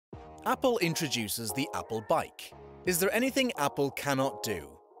Apple introduces the Apple Bike. Is there anything Apple cannot do?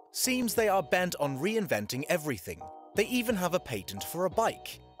 Seems they are bent on reinventing everything. They even have a patent for a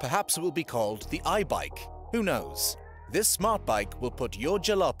bike. Perhaps it will be called the iBike. Who knows? This smart bike will put your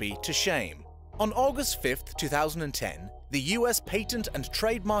jalopy to shame. On August 5th, 2010, the US Patent and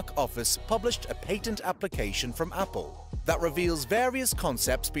Trademark Office published a patent application from Apple that reveals various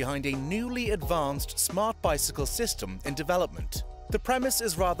concepts behind a newly advanced smart bicycle system in development. The premise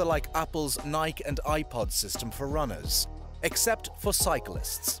is rather like Apple's Nike and iPod system for runners, except for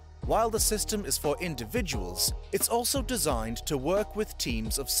cyclists. While the system is for individuals, it's also designed to work with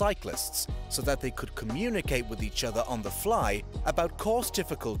teams of cyclists so that they could communicate with each other on the fly about course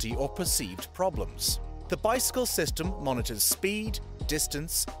difficulty or perceived problems. The bicycle system monitors speed,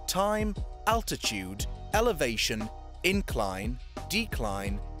 distance, time, altitude, elevation, incline,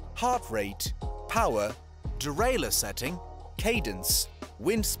 decline, heart rate, power, derailleur setting, cadence,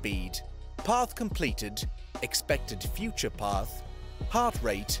 wind speed, path completed, expected future path, heart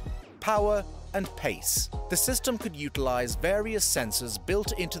rate, power, and pace. The system could utilize various sensors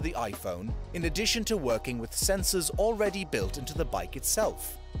built into the iPhone in addition to working with sensors already built into the bike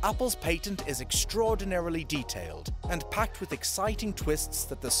itself. Apple's patent is extraordinarily detailed and packed with exciting twists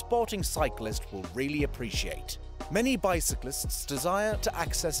that the sporting cyclist will really appreciate. Many bicyclists desire to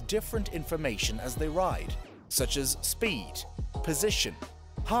access different information as they ride, such as speed, position,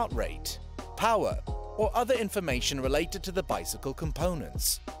 heart rate, power, or other information related to the bicycle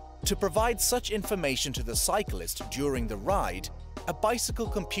components. To provide such information to the cyclist during the ride, a bicycle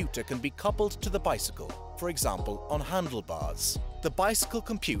computer can be coupled to the bicycle, for example on handlebars. The bicycle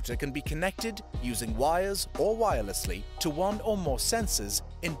computer can be connected using wires or wirelessly to one or more sensors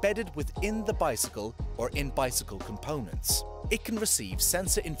embedded within the bicycle or in bicycle components. It can receive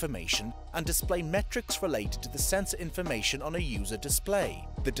sensor information and display metrics related to the sensor information on a user display.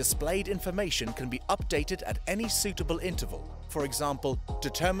 The displayed information can be updated at any suitable interval, for example,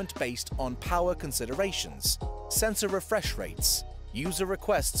 determined based on power considerations, sensor refresh rates, user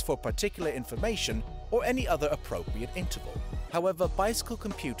requests for particular information, or any other appropriate interval. However, bicycle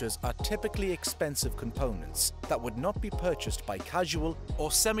computers are typically expensive components that would not be purchased by casual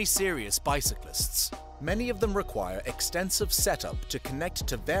or semi-serious bicyclists. Many of them require extensive setup to connect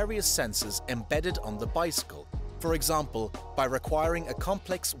to various sensors embedded on the bicycle, for example, by requiring a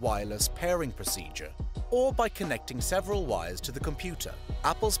complex wireless pairing procedure, or by connecting several wires to the computer.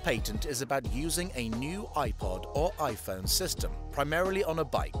 Apple's patent is about using a new iPod or iPhone system, primarily on a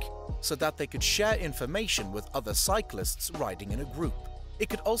bike, so that they could share information with other cyclists riding in a group. It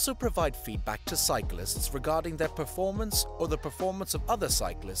could also provide feedback to cyclists regarding their performance or the performance of other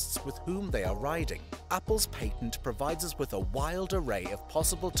cyclists with whom they are riding. Apple's patent provides us with a wild array of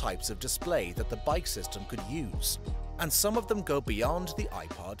possible types of display that the bike system could use, and some of them go beyond the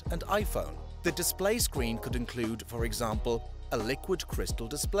iPod and iPhone. The display screen could include, for example, a liquid crystal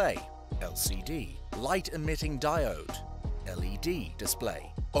display, LCD, light-emitting diode, LED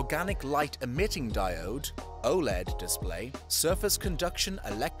display, organic light-emitting diode, OLED display, surface conduction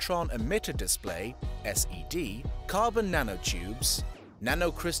electron emitter display, SED, carbon nanotubes,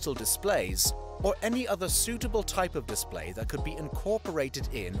 nanocrystal displays, or any other suitable type of display that could be incorporated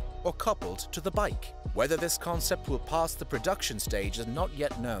in or coupled to the bike. Whether this concept will pass the production stage is not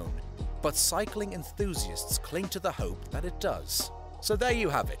yet known, but cycling enthusiasts cling to the hope that it does. So there you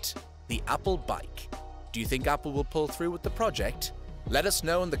have it, the Apple Bike. Do you think Apple will pull through with the project? Let us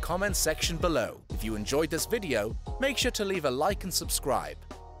know in the comments section below. If you enjoyed this video, make sure to leave a like and subscribe.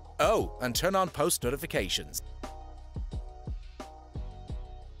 Oh, and turn on post notifications.